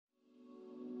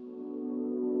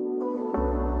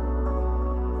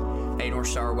North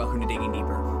Star, welcome to Digging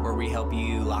Deeper, where we help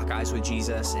you lock eyes with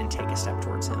Jesus and take a step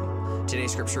towards Him.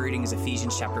 Today's scripture reading is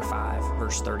Ephesians chapter 5,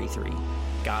 verse 33.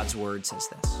 God's word says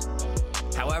this: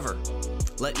 "However,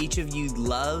 let each of you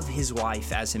love his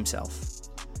wife as himself,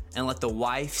 and let the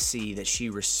wife see that she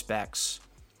respects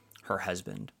her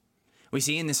husband." We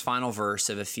see in this final verse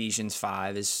of Ephesians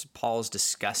 5, as Paul's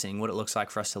discussing what it looks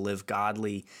like for us to live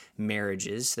godly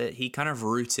marriages, that he kind of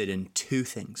roots it in two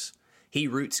things. He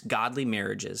roots godly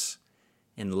marriages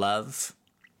in love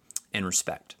and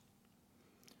respect.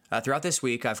 Throughout this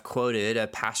week, I've quoted a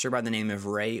pastor by the name of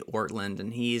Ray Ortland,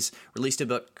 and he's released a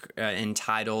book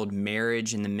entitled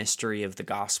Marriage and the Mystery of the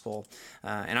Gospel.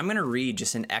 And I'm going to read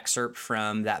just an excerpt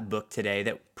from that book today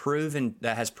that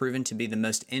has proven to be the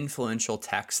most influential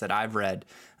text that I've read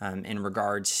in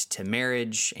regards to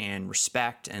marriage and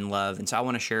respect and love. And so I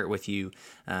want to share it with you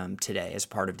today as a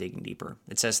part of Digging Deeper.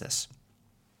 It says this: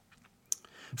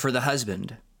 "For the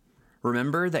husband,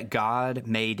 remember that God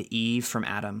made Eve for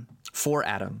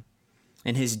Adam,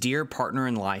 and his dear partner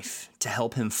in life to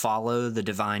help him follow the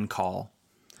divine call.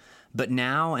 But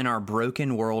now in our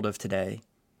broken world of today,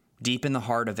 deep in the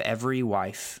heart of every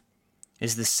wife,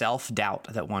 is the self-doubt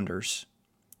that wonders,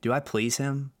 do I please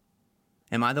him?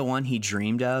 Am I the one he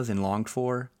dreamed of and longed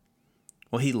for?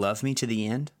 Will he love me to the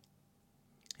end?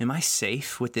 Am I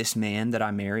safe with this man that I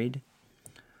married?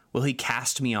 Will he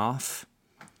cast me off?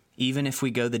 Even if we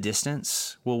go the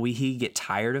distance, will he get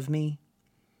tired of me?"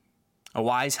 A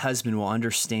wise husband will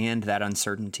understand that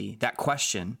uncertainty. That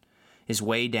question is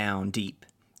way down deep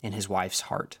in his wife's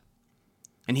heart.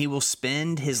 And he will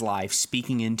spend his life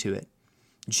speaking into it,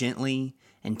 gently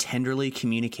and tenderly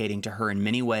communicating to her in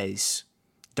many ways.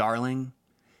 "Darling,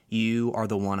 you are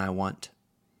the one I want.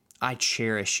 I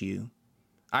cherish you.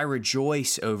 I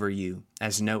rejoice over you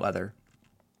as no other.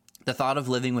 The thought of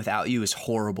living without you is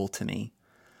horrible to me.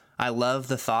 I love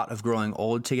the thought of growing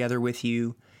old together with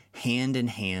you, hand in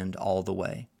hand all the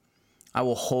way. I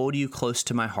will hold you close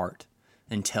to my heart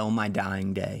until my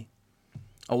dying day."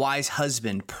 A wise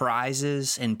husband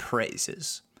prizes and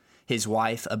praises his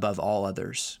wife above all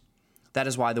others. That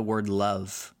is why the word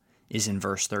love is in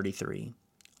verse 33.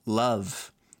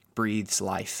 Love breathes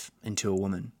life into a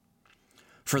woman.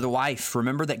 For the wife,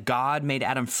 remember that God made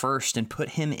Adam first and put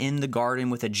him in the garden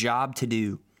with a job to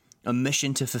do, a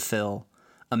mission to fulfill,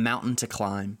 a mountain to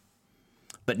climb.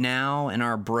 But now, in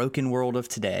our broken world of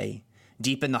today,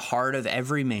 deep in the heart of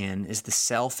every man is the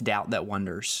self-doubt that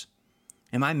wonders,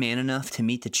 am I man enough to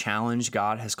meet the challenge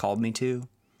God has called me to?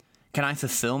 Can I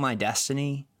fulfill my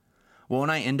destiny?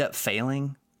 Won't I end up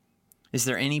failing? Is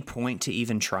there any point to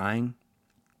even trying?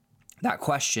 That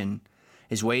question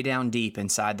is way down deep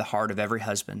inside the heart of every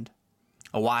husband.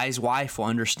 A wise wife will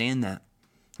understand that,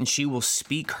 and she will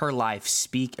spend her life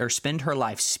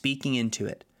speaking into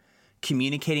it,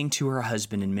 communicating to her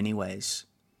husband in many ways.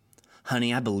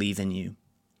 "Honey, I believe in you.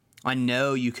 I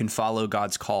know you can follow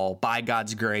God's call, by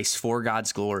God's grace, for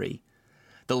God's glory.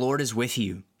 The Lord is with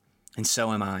you, and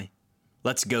so am I.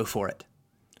 Let's go for it."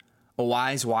 A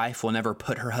wise wife will never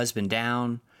put her husband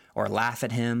down or laugh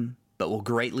at him, but will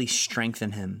greatly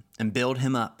strengthen him and build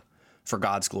him up for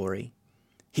God's glory.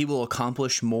 He will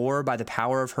accomplish more by the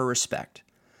power of her respect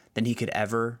than he could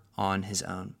ever on his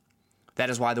own. That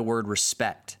is why the word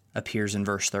respect appears in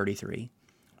verse 33.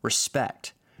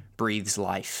 Respect breathes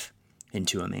life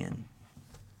into a man.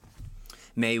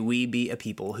 May we be a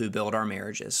people who build our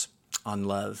marriages on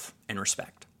love and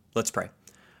respect. Let's pray.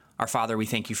 Our Father, we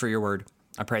thank you for your word.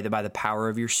 I pray that by the power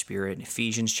of your Spirit,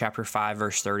 Ephesians chapter 5,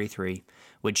 verse 33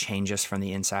 would change us from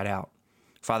the inside out.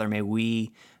 Father, may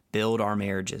we build our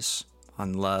marriages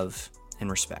on love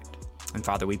and respect. And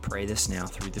Father, we pray this now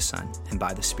through the Son and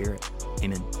by the Spirit.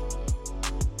 Amen.